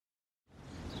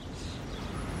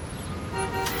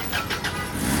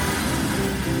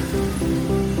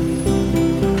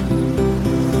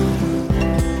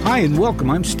Hi, and welcome.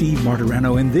 I'm Steve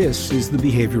Martirano, and this is the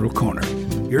Behavioral Corner.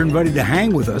 You're invited to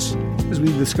hang with us as we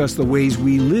discuss the ways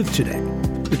we live today,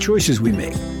 the choices we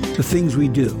make, the things we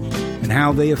do, and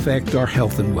how they affect our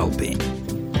health and well-being.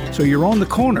 So you're on the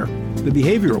corner, the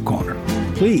Behavioral Corner.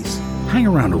 Please, hang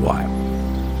around a while.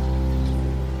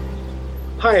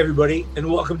 Hi, everybody,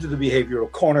 and welcome to the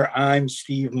Behavioral Corner. I'm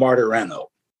Steve Martirano.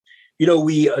 You know,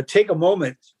 we take a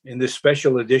moment in this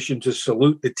special edition to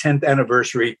salute the 10th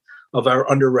anniversary of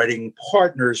our underwriting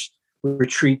partners,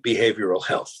 Retreat Behavioral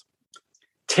Health.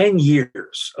 10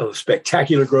 years of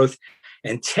spectacular growth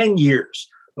and 10 years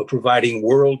of providing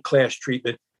world-class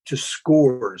treatment to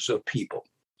scores of people.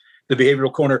 The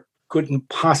Behavioral Corner couldn't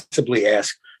possibly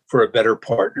ask for a better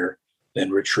partner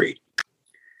than Retreat.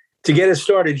 To get us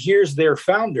started, here's their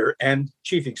founder and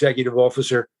Chief Executive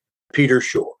Officer, Peter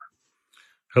Shore.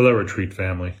 Hello, Retreat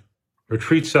family.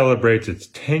 Retreat celebrates its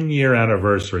 10-year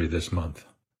anniversary this month.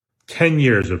 10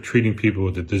 years of treating people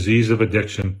with the disease of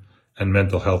addiction and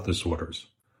mental health disorders.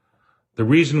 The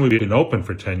reason we've been open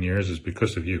for 10 years is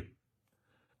because of you.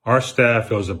 Our staff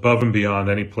goes above and beyond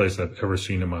any place I've ever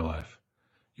seen in my life.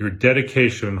 Your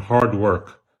dedication and hard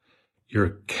work,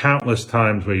 your countless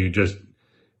times where you just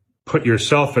put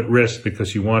yourself at risk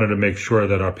because you wanted to make sure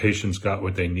that our patients got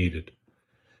what they needed,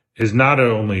 is not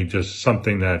only just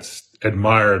something that's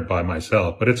admired by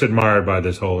myself, but it's admired by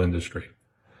this whole industry.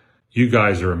 You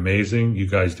guys are amazing. You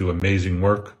guys do amazing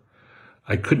work.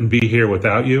 I couldn't be here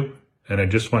without you, and I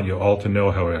just want you all to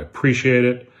know how I appreciate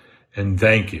it and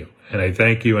thank you. And I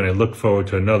thank you, and I look forward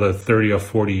to another 30 or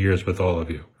 40 years with all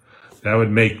of you. That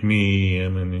would make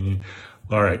me,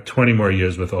 20 more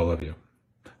years with all of you.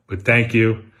 But thank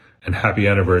you, and happy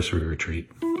anniversary,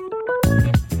 Retreat.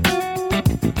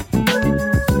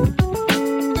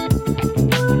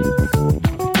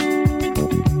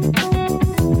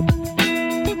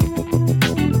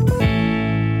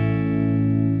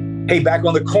 Hey, back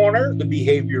on the corner, the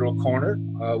Behavioral Corner,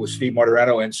 with Steve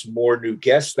Martirano and some more new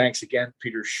guests. Thanks again,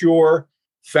 Peter Shore,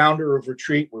 founder of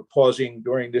Retreat. We're pausing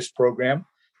during this program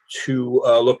to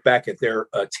look back at their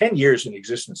 10 years in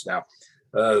existence now.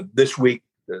 This week,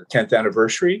 the 10th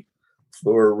anniversary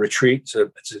for Retreat. So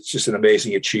it's just an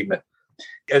amazing achievement.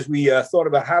 As we thought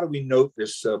about how do we note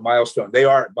this milestone, they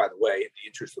are, by the way, in the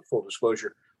interest of full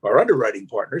disclosure, our underwriting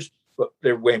partners, but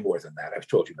they're way more than that. I've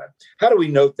told you that. How do we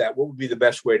note that? What would be the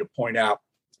best way to point out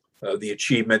the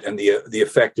achievement and the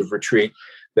effect of Retreat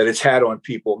that it's had on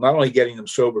people, not only getting them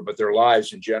sober, but their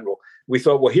lives in general? We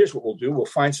thought, well, here's what we'll do. We'll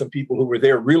find some people who were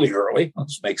there really early.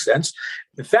 This makes sense.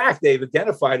 In fact, they've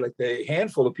identified like a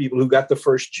handful of people who got the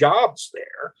first jobs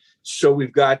there. So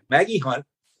we've got Maggie Hunt,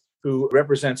 who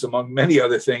represents, among many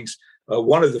other things,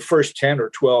 one of the first 10 or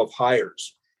 12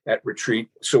 hires at Retreat.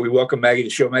 So we welcome Maggie to the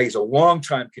show. Maggie's a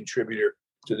longtime contributor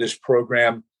to this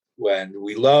program, and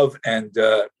we love and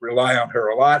rely on her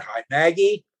a lot. Hi,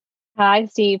 Maggie. Hi,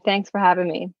 Steve. Thanks for having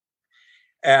me.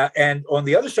 And on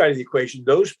the other side of the equation,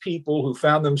 those people who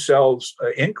found themselves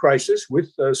in crisis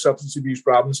with substance abuse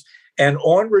problems and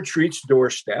on Retreat's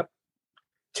doorstep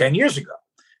 10 years ago,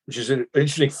 which is an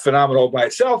interesting phenomenon by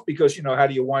itself because, you know, how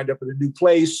do you wind up in a new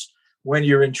place when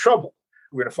you're in trouble?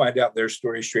 We're going to find out their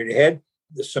story straight ahead.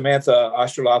 Samantha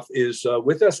Osterloff is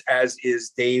with us, as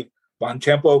is Dave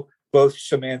Bontempo. Both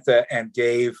Samantha and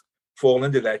Dave fall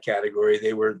into that category.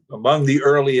 They were among the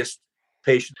earliest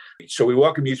patients. So we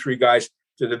welcome you three guys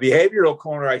to the Behavioral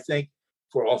Corner. I think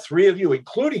for all three of you,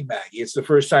 including Maggie, it's the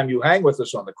first time you hang with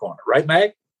us on the corner, right,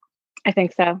 Mag? I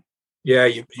think so. Yeah,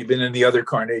 you've been in the other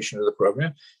carnation of the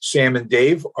program. Sam and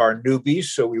Dave are newbies,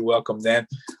 so we welcome them.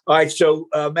 All right, so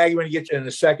Maggie, we're going to get you in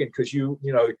a second because you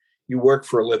work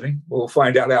for a living. We'll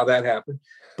find out how that happened.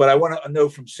 But I want to know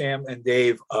from Sam and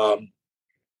Dave,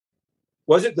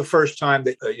 was it the first time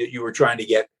that you were trying to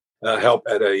get help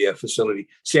at a facility?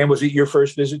 Sam, was it your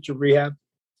first visit to rehab?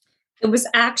 It was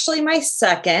actually my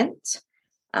second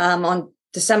on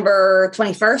December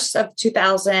 21st of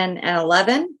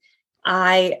 2011.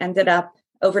 I ended up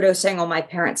overdosing on my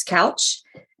parents' couch,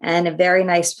 and a very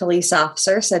nice police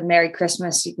officer said, "Merry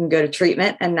Christmas, you can go to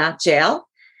treatment and not jail."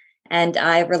 And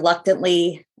I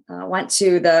reluctantly went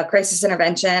to the crisis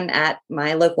intervention at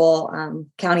my local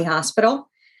county hospital,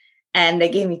 and they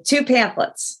gave me 2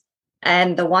 pamphlets.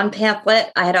 And the one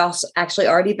pamphlet, I had also actually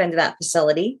already been to that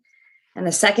facility. And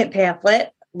the second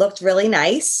pamphlet looked really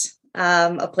nice,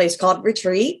 a place called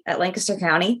Retreat at Lancaster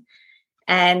County.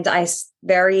 And I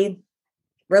very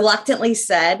reluctantly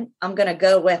said, I'm going to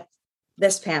go with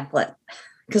this pamphlet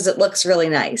because it looks really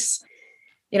nice.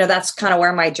 You know, that's kind of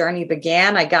where my journey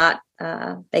began.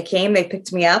 They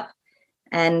picked me up,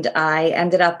 and I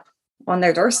ended up on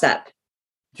their doorstep.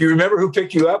 Do you remember who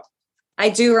picked you up? I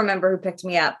do remember who picked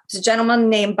me up. It's a gentleman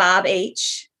named Bob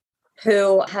H.,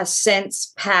 who has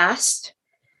since passed.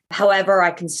 However,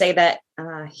 I can say that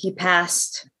he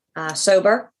passed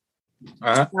sober,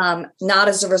 not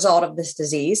as a result of this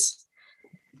disease.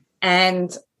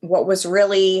 And what was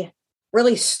really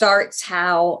starts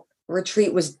how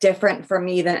retreat was different for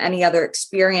me than any other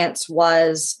experience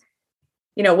was,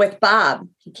 with Bob.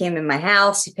 He came in my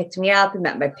house, he picked me up, he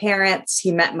met my parents,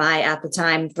 he met my, at the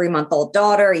time, 3-month-old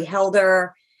daughter, he held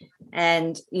her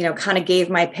and, kind of gave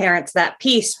my parents that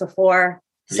peace before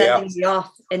sending me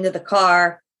off into the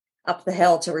car up the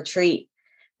hill to retreat.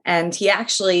 And he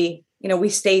actually, we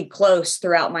stayed close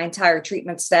throughout my entire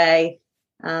treatment stay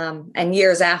and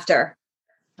years after.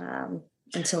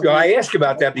 Until I ask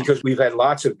about that because we've had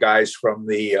lots of guys from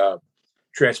the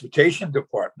transportation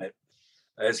department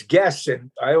as guests. And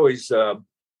I always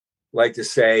like to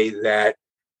say that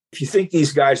if you think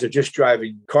these guys are just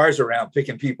driving cars around,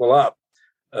 picking people up,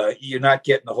 you're not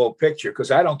getting the whole picture,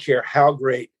 because I don't care how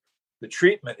great the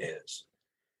treatment is.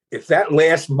 If that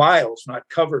last mile's not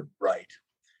covered right,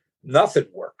 nothing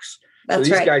works. That's so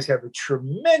these right. guys have a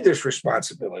tremendous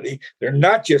responsibility. They're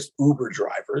not just Uber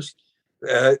drivers.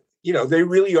 They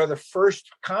really are the first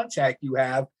contact you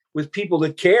have with people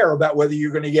that care about whether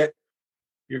you're going to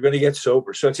get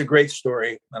sober. So it's a great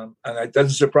story. And it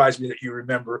doesn't surprise me that you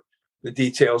remember the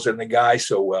details and the guy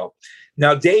so well.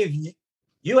 Now, Dave,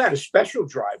 you had a special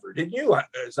driver, didn't you?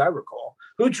 As I recall,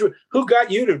 who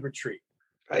got you to retreat?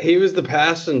 He was the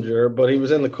passenger, but he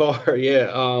was in the car.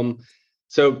 Yeah.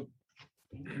 So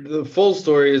the full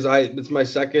story is it's my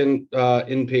second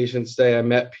inpatient stay. I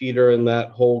met Peter and that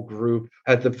whole group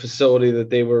at the facility that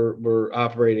they were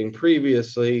operating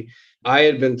previously. I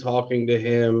had been talking to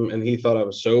him and he thought I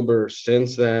was sober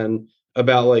since then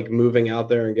about like moving out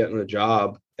there and getting a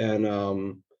job. And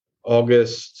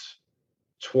August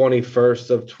 21st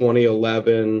of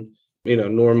 2011,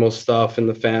 normal stuff in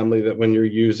the family that when you're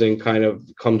using kind of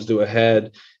comes to a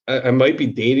head. I might be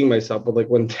dating myself, but like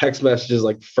when text messages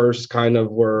like first kind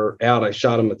of were out, I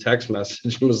shot him a text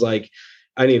message and was like,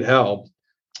 I need help.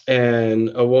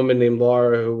 And a woman named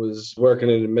Laura, who was working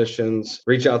in admissions,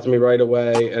 reached out to me right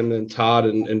away. And then Todd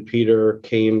and Peter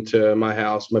came to my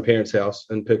house, my parents' house,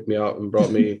 and picked me up and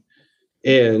brought me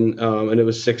in. And it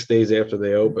was 6 days after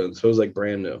they opened. So it was like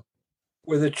brand new.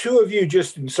 Were the two of you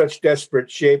just in such desperate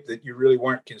shape that you really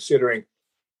weren't considering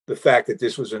the fact that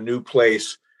this was a new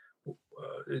place?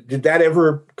 Did that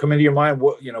ever come into your mind?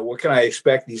 What can I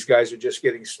expect? These guys are just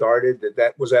getting started.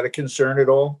 Was that a concern at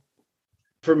all?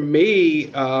 For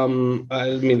me, I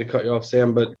didn't mean to cut you off,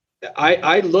 Sam, but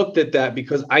I looked at that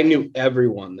because I knew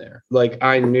everyone there. Like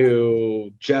I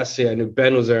knew Jesse, I knew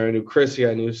Ben was there, I knew Chrissy,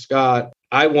 I knew Scott.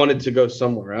 I wanted to go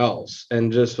somewhere else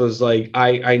and just was like,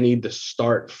 I need to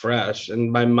start fresh.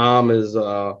 And my mom is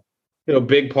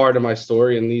big part of my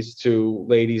story. And these two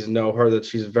ladies know her, that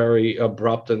she's very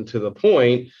abrupt and to the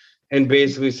point, and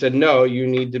basically said, no, you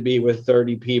need to be with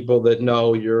 30 people that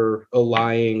know you're a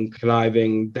lying,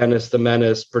 conniving Dennis the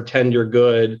Menace, pretend you're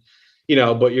good,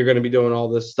 but you're going to be doing all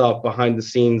this stuff behind the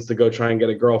scenes to go try and get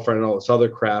a girlfriend and all this other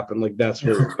crap. And like, that's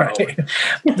where we're going.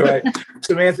 Right.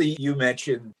 Samantha, you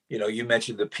mentioned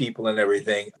the people and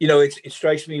everything. It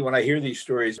strikes me when I hear these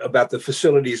stories about the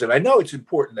facilities, and I know it's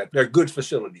important that they're good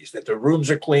facilities, that the rooms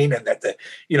are clean and that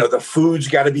the food's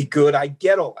got to be good. I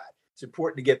get all that. It's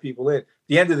important to get people in. At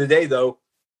the end of the day, though,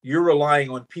 you're relying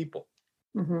on people.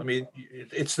 Mm-hmm. I mean,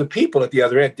 it's the people at the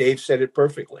other end. Dave said it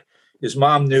perfectly. His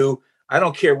mom knew, I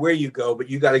don't care where you go, but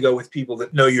you got to go with people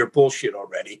that know your bullshit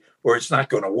already, or it's not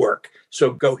going to work.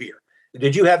 So go here.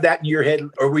 Did you have that in your head,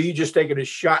 or were you just taking a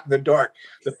shot in the dark?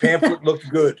 The pamphlet looked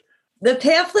good. The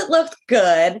pamphlet looked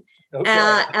good. Okay.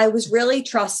 I was really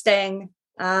trusting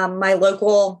my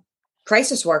local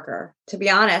crisis worker, to be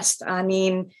honest. I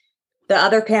mean, the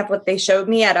other pamphlet they showed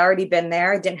me, I'd already been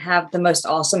there. I didn't have the most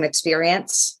awesome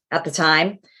experience at the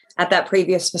time at that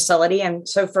previous facility. And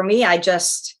so for me, I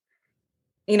just,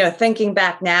 thinking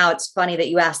back now, it's funny that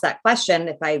you asked that question.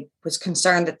 If I was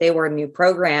concerned that they were a new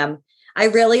program, I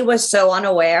really was so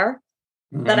unaware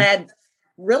that I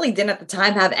really didn't at the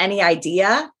time have any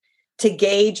idea to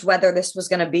gauge whether this was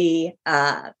going to be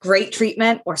great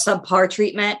treatment or subpar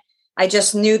treatment. I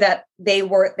just knew that they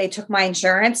took my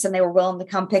insurance and they were willing to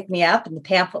come pick me up, and the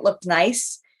pamphlet looked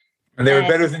nice. And they were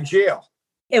better than jail.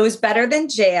 It was better than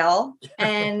jail.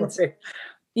 And,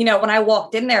 when I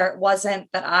walked in there, it wasn't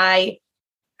that I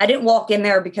didn't walk in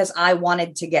there because I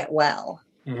wanted to get well.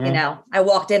 Mm-hmm. I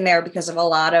walked in there because of a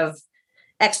lot of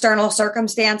external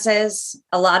circumstances,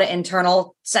 a lot of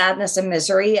internal sadness and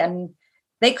misery. And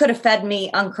they could have fed me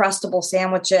Uncrustable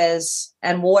sandwiches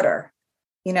and water.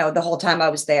 the whole time I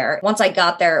was there. Once I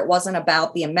got there, it wasn't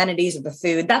about the amenities of the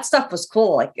food. That stuff was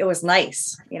cool. Like it was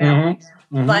nice.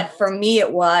 Mm-hmm. But for me,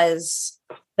 it was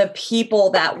the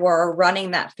people that were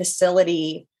running that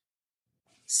facility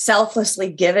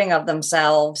selflessly giving of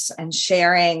themselves and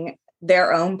sharing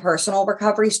their own personal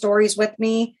recovery stories with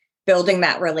me, building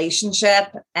that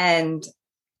relationship, and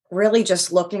really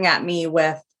just looking at me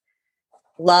with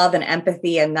love and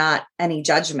empathy and not any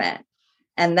judgment.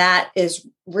 And that is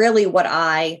really what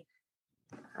I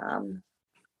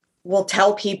will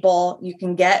tell people. You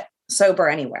can get sober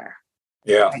anywhere.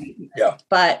 Yeah. Yeah.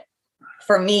 But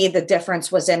for me, the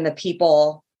difference was in the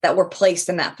people that were placed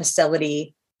in that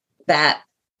facility that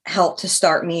helped to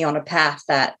start me on a path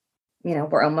that,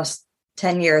 we're almost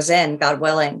 10 years in, God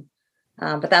willing.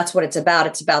 But that's what it's about.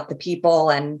 It's about the people.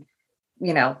 And,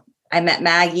 I met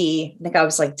Maggie, I think I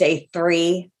was like day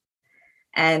 3,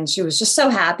 and she was just so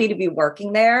happy to be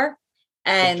working there.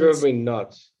 And it drove me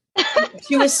nuts.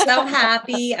 She was so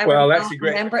happy. I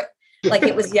remember like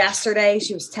it was yesterday.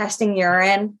 She was testing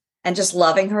urine and just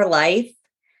loving her life.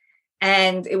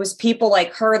 And it was people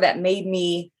like her that made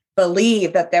me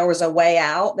believe that there was a way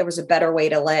out. There was a better way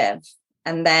to live.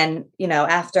 And then,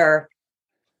 after,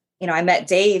 I met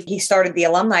Dave, he started the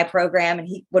alumni program and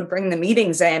he would bring the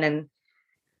meetings in, and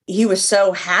he was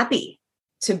so happy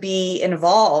to be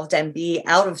involved and be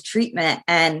out of treatment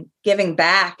and giving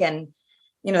back. And,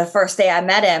 the first day I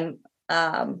met him,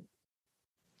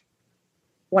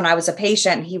 when I was a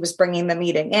patient, he was bringing the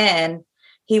meeting in.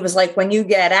 He was like, when you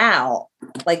get out,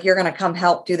 like, you're going to come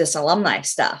help do this alumni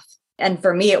stuff. And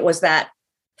for me, it was that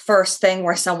first thing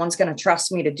where someone's going to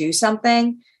trust me to do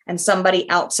something. And somebody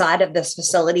outside of this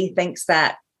facility thinks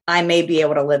that I may be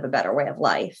able to live a better way of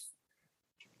life.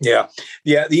 Yeah.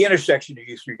 Yeah. The intersection of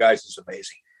you three guys is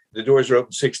amazing. The doors are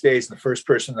open 6 days. And the first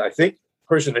person that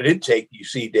did take you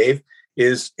see, Dave,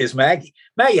 is Maggie.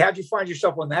 Maggie, how'd you find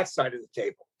yourself on that side of the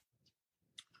table?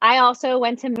 I also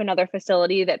went to another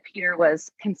facility that Peter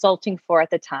was consulting for at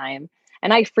the time.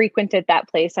 And I frequented that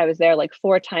place. I was there like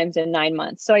 4 times in 9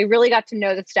 months. So I really got to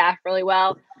know the staff really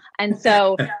well. And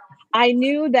so I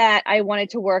knew that I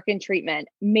wanted to work in treatment,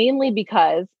 mainly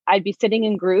because I'd be sitting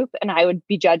in group and I would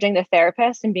be judging the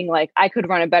therapist and being like, I could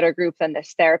run a better group than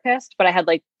this therapist, but I had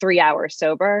like 3 hours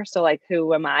sober. So like,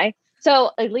 who am I?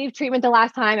 So I leave treatment the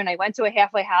last time and I went to a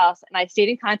halfway house and I stayed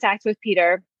in contact with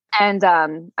Peter. And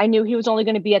I knew he was only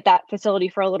going to be at that facility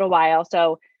for a little while.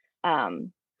 So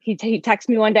he texted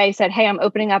me one day, he said, hey, I'm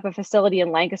opening up a facility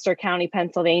in Lancaster County,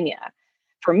 Pennsylvania.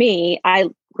 For me, I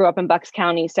grew up in Bucks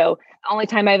County. So the only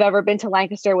time I've ever been to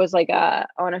Lancaster was like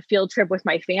on a field trip with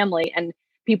my family, and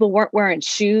people weren't wearing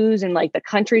shoes in like the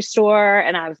country store.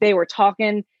 And they were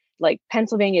talking like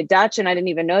Pennsylvania Dutch and I didn't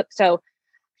even know. So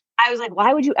I was like,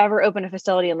 why would you ever open a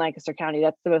facility in Lancaster County?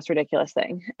 That's the most ridiculous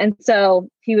thing. And so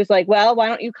he was like, well, why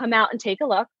don't you come out and take a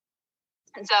look?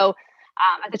 And so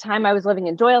at the time I was living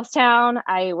in Doylestown.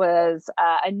 I was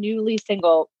a newly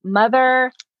single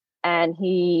mother, and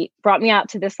he brought me out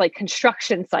to this like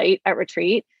construction site at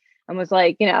Retreat and was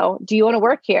like, do you want to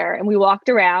work here? And we walked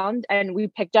around and we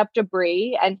picked up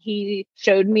debris, and he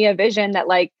showed me a vision that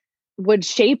like would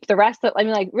shape the rest of,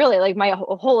 really like my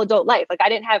whole adult life. Like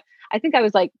I think I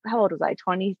was like, how old was I?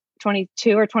 20,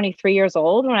 22 or 23 years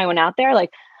old when I went out there.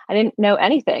 Like I didn't know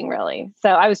anything really. So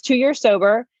I was 2 years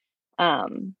sober.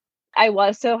 I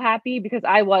was so happy because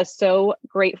I was so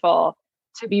grateful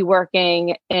to be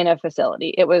working in a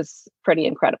facility. It was pretty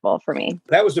incredible for me.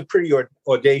 That was a pretty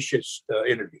audacious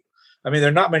interview. I mean, there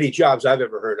are not many jobs I've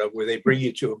ever heard of where they bring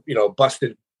you to, a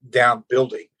busted down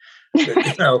building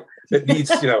that, that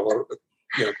needs,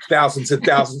 thousands and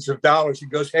thousands of dollars, and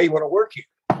goes, hey, you want to work here?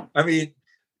 I mean,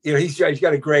 he's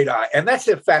got a great eye. And that's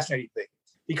a fascinating thing,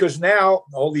 because now,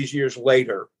 all these years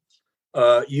later,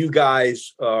 you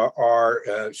guys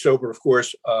are sober, of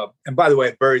course. And by the way,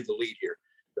 I buried the lead here.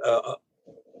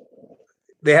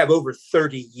 They have over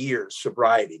 30 years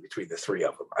sobriety between the three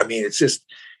of them. I mean, it's just,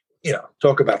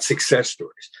 talk about success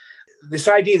stories. This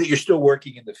idea that you're still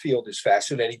working in the field is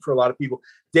fascinating for a lot of people.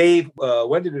 Dave,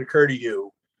 when did it occur to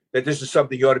you that this is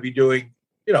something you ought to be doing,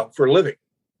 for a living?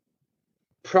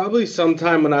 Probably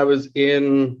sometime when I was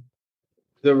in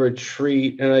the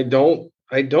retreat, and I don't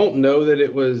know that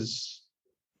it was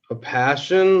a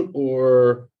passion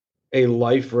or a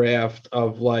life raft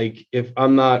of like, if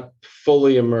I'm not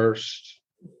fully immersed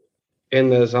in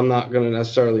this, I'm not going to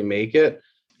necessarily make it.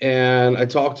 And I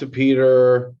talked to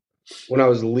Peter when I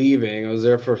was leaving. I was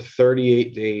there for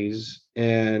 38 days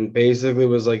and basically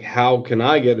was like, how can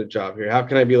I get a job here? How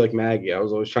can I be like Maggie? I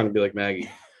was always trying to be like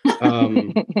Maggie.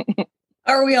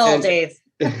 Are we all, Dave?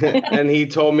 And he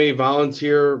told me,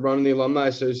 volunteer, run the Alumni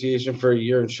Association for a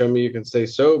year and show me you can stay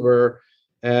sober.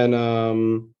 And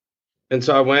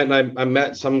so I went and I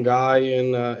met some guy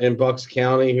in Bucks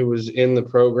County who was in the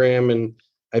program, and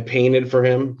I painted for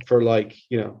him for like,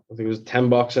 I think it was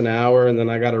 $10 an hour. And then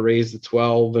I got a raise to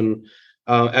 12. And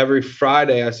every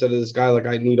Friday I said to this guy, like,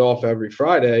 I need off every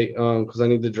Friday because I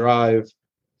need to drive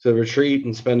to the retreat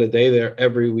and spend a day there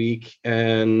every week.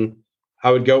 And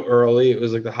I would go early. It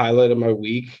was like the highlight of my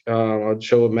week. I'd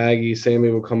show with Maggie. Sammy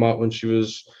would come up when she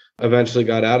was eventually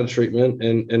got out of treatment,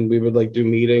 and we would like do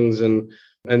meetings. And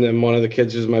then one of the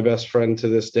kids who's my best friend to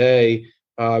this day,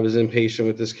 I was inpatient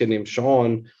with this kid named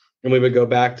Sean, and we would go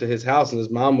back to his house, and his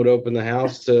mom would open the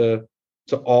house to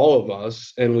all of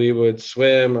us, and we would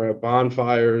swim or at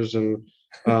bonfires. And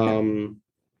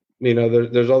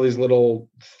there's all these little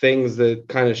things that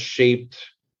kind of shaped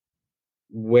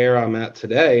where I'm at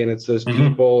today. And it's those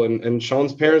people, and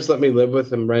Sean's parents let me live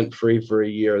with him rent free for a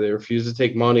year. They refused to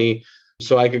take money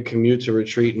so I could commute to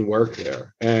retreat and work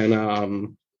there.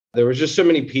 And there was just so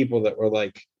many people that were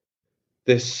like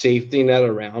this safety net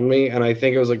around me. And I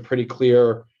think it was like pretty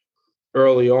clear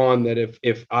early on that it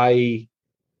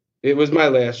was my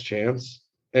last chance.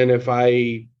 And if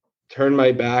I turned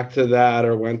my back to that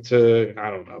or went to, I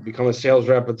don't know, become a sales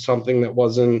rep at something that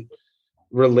wasn't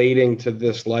relating to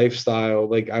this lifestyle,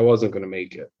 like I wasn't going to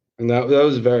make it. And that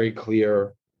was very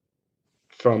clear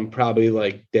from probably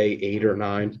like day 8 or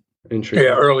 9 in treatment.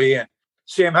 Yeah, early in.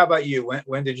 Sam, how about you?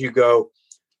 When did you go,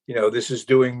 this is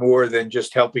doing more than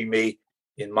just helping me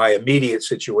in my immediate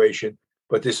situation,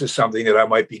 but this is something that I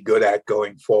might be good at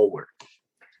going forward?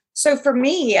 So for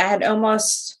me, I had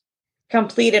almost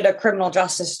completed a criminal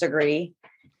justice degree.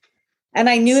 And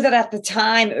I knew that at the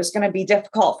time it was going to be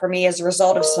difficult for me as a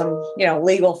result of some,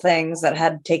 legal things that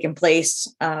had taken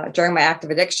place during my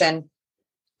active addiction.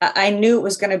 I knew it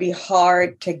was going to be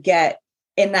hard to get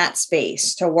in that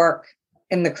space, to work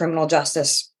in the criminal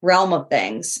justice realm of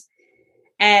things.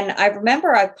 And I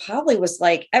remember I probably was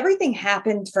like, everything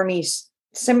happened for me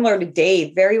similar to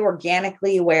Dave, very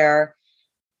organically, where,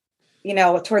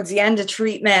 towards the end of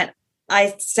treatment,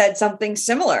 I said something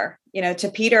similar,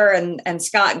 to Peter and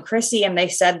Scott and Chrissy, and they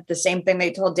said the same thing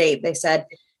they told Dave. They said,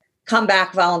 come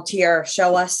back, volunteer,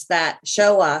 show us that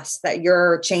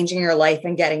you're changing your life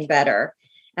and getting better.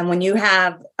 And when you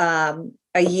have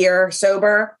a year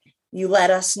sober, you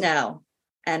let us know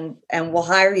and we'll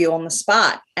hire you on the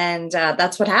spot. And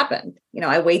that's what happened.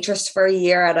 I waitressed for a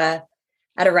year at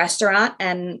a restaurant,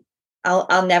 and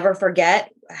I'll never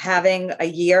forget having a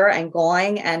year and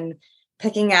going and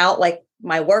picking out like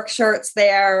my work shirts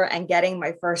there and getting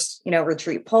my first,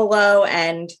 retreat polo.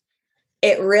 And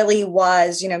it really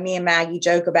was, me and Maggie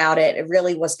joke about it. It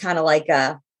really was kind of like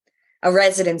a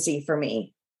residency for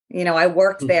me. I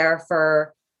worked there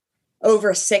for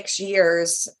over 6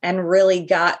 years and really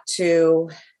got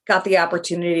the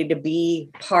opportunity to be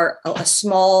a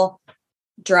small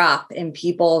drop in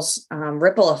people's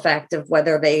ripple effect of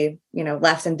whether they,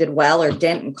 left and did well or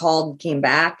didn't and called and came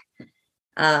back.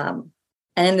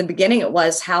 And in the beginning, it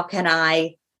was, how can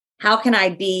I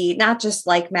be not just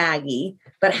like Maggie,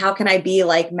 but how can I be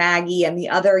like Maggie and the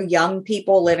other young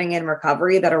people living in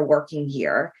recovery that are working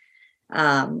here?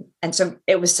 And so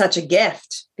it was such a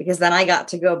gift, because then I got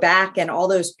to go back, and all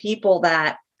those people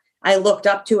that I looked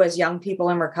up to as young people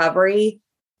in recovery,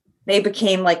 they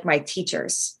became like my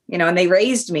teachers, and they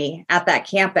raised me at that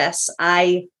campus.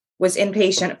 I was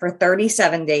inpatient for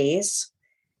 37 days.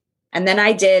 And then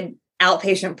I did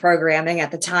outpatient programming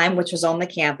at the time, which was on the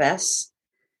campus.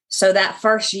 So that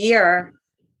first year,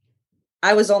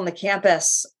 I was on the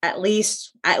campus at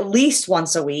least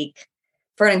once a week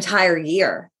for an entire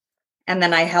year. And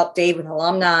then I helped Dave with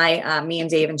alumni, me and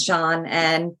Dave and Sean.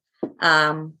 And,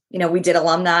 we did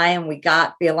alumni, and we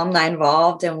got the alumni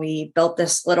involved, and we built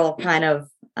this little kind of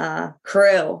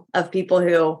crew of people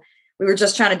who we were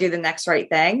just trying to do the next right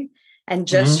thing and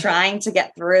just trying to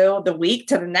get through the week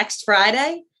to the next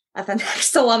Friday at the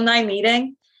next alumni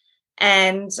meeting.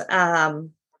 And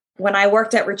when I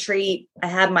worked at Retreat, I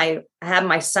had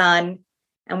my son.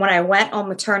 And when I went on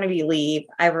maternity leave,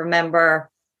 I remember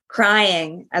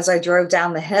crying as I drove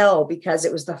down the hill, because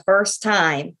it was the first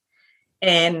time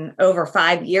in over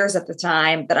 5 years at the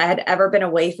time that I had ever been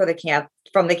away from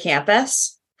the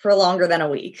campus for longer than a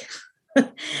week.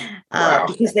 Wow.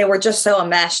 Because they were just so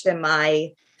enmeshed in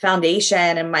my foundation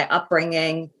and my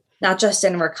upbringing, not just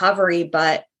in recovery,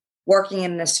 but working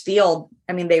in this field.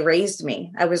 I mean, they raised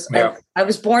me. I was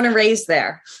born and raised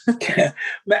there.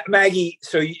 Maggie,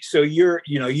 so you're,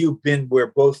 you've been where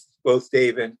both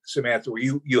Dave and Samantha were.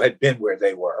 You had been where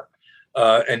they were.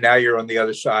 and now you're on the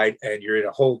other side, and you're in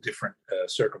a whole different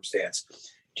circumstance.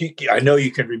 I know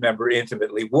you can remember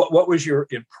intimately. What was your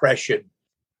impression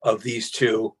of these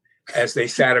two as they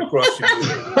sat across from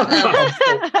you?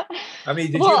 I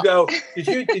mean, did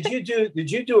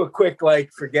you do a quick,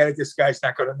 like, forget it, this guy's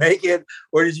not going to make it?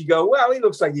 Or did you go, well, he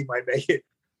looks like he might make it?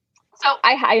 So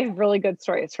I have really good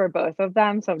stories for both of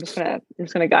them. So I'm just gonna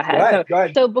go ahead. Go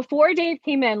ahead. So before Dave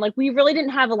came in, like, we really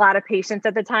didn't have a lot of patients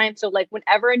at the time. So like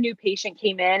whenever a new patient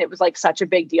came in, it was like such a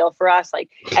big deal for us. Like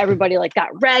everybody like got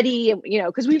ready,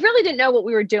 because we really didn't know what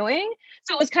we were doing.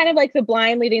 So it was kind of like the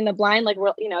blind leading the blind, like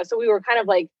so we were kind of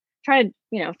like trying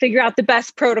to, figure out the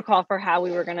best protocol for how we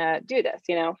were gonna do this,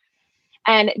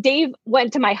 And Dave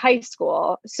went to my high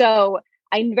school. So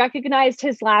I recognized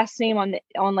his last name on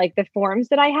the forms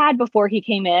that I had before he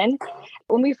came in.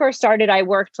 When we first started, I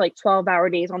worked like 12-hour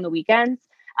days on the weekends.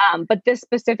 But this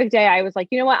specific day, I was like,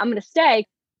 you know what, I'm going to stay,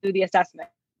 do the assessment.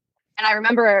 And I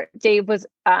remember Dave was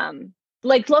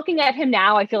like, looking at him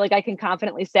now, I feel like I can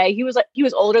confidently say he was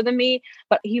older than me,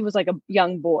 but he was like a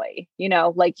young boy,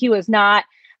 like he was not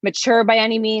mature by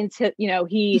any means.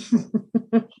 He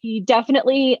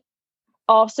definitely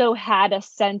also had a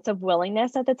sense of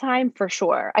willingness at the time, for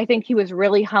sure. I think he was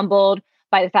really humbled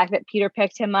by the fact that Peter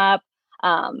picked him up.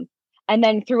 And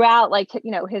then throughout,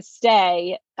 his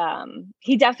stay,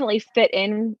 he definitely fit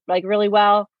in like really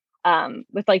well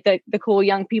with like the cool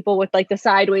young people with like the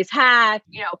sideways hat,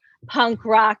 punk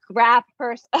rock rap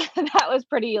person. That was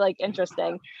pretty like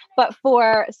interesting. But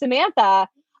for Samantha,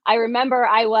 I remember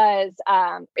I was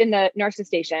in the nurse's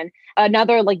station.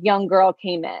 Another like young girl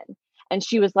came in, and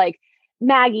she was like,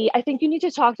 Maggie, I think you need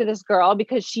to talk to this girl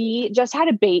because she just had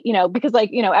a baby, because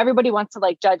everybody wants to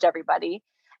like judge everybody.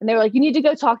 And they were like, you need to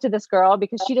go talk to this girl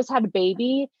because she just had a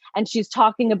baby. And she's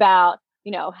talking about,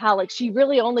 how like she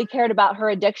really only cared about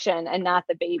her addiction and not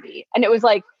the baby. And it was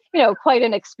like, quite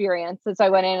an experience. And so I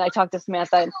went in and I talked to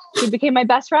Samantha, and she became my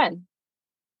best friend.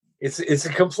 It's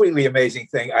a completely amazing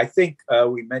thing. I think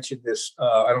we mentioned this.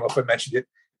 I don't know if I mentioned it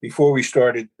before we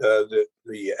started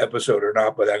the episode or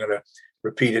not, but I'm going to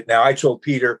repeat it now. I told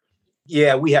Peter,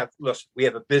 yeah, we have a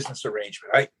business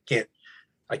arrangement. I can't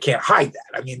hide that.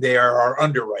 I mean, they are our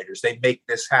underwriters. They make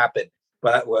this happen.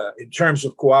 But in terms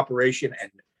of cooperation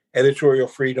and editorial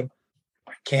freedom,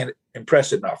 I can't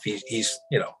impress enough. He's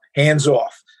hands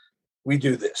off. We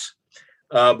do this.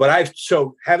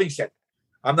 So having said that,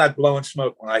 I'm not blowing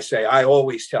smoke when I say, I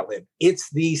always tell him, it's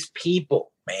these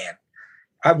people, man.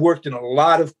 I've worked in a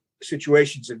lot of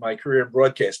situations in my career in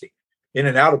broadcasting, in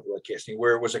and out of broadcasting,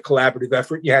 where it was a collaborative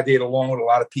effort. You had to get along with a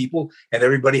lot of people, and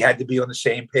everybody had to be on the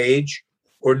same page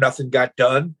or nothing got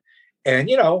done. And,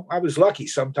 I was lucky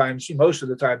sometimes, most of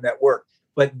the time that worked,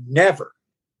 but never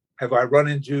have I run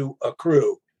into a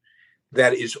crew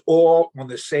that is all on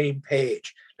the same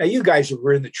page. Now, you guys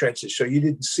were in the trenches, so you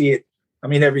didn't see it. I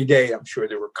mean, every day, I'm sure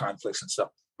there were conflicts and stuff.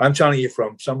 I'm telling you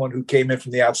from someone who came in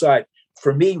from the outside,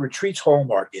 for me, Retreat's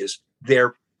hallmark is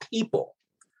their people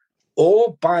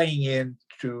all buying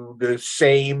into the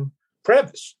same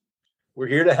premise. We're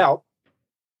here to help,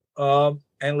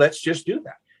 and let's just do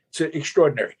that. It's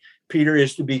extraordinary. Peter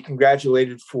is to be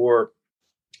congratulated for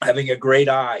having a great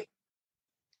eye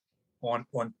on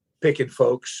picking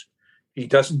folks. He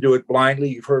doesn't do it blindly.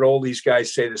 You've heard all these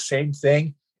guys say the same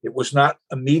thing. It was not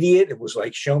immediate. It was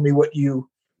like, show me what you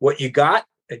got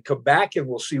and come back, and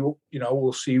we'll see,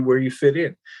 we'll see where you fit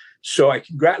in. So I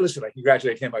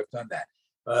congratulate him. I've done that.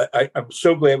 I'm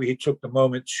so glad we took the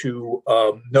moment to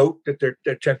note that their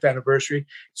 10th anniversary.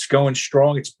 It's going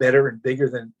strong. It's better and bigger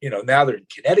than, now they're in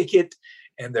Connecticut,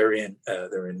 and they're in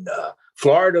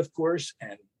Florida, of course,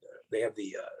 and they have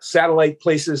the satellite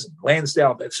places in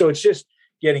Lansdale. So it's just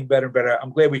getting better and better.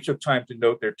 I'm glad we took time to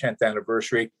note their 10th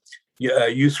anniversary.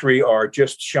 You three are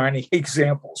just shining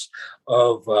examples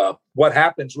of what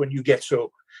happens when you get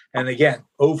sober. And again,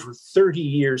 over 30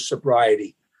 years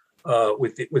sobriety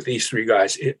with these three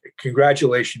guys.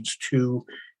 Congratulations to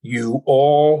you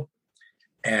all.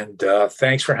 And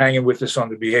thanks for hanging with us on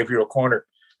the Behavioral Corner.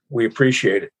 We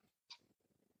appreciate it.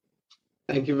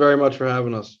 Thank you very much for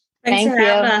having us. Thanks for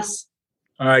having us.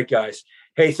 All right, guys.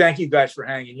 Hey, thank you guys for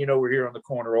hanging. We're here on the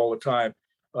corner all the time.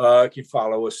 You can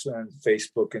follow us on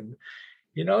Facebook and,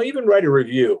 even write a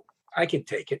review. I can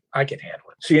take it. I can handle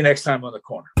it. See you next time on the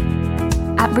corner.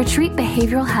 At Retreat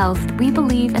Behavioral Health, we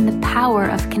believe in the power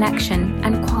of connection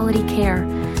and quality care.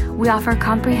 We offer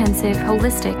comprehensive,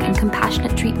 holistic, and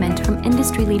compassionate treatment from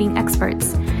industry-leading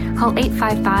experts. Call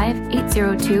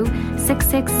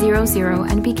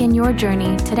 855-802-6600 and begin your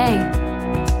journey today.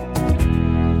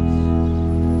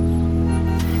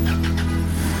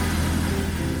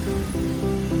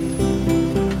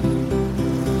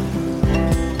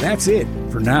 that's it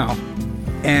for now.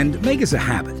 And make us a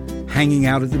habit, hanging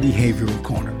out at the Behavioral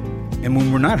Corner. And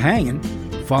when we're not hanging,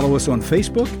 follow us on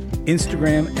Facebook,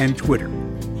 Instagram, and Twitter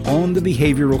on the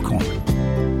Behavioral Corner.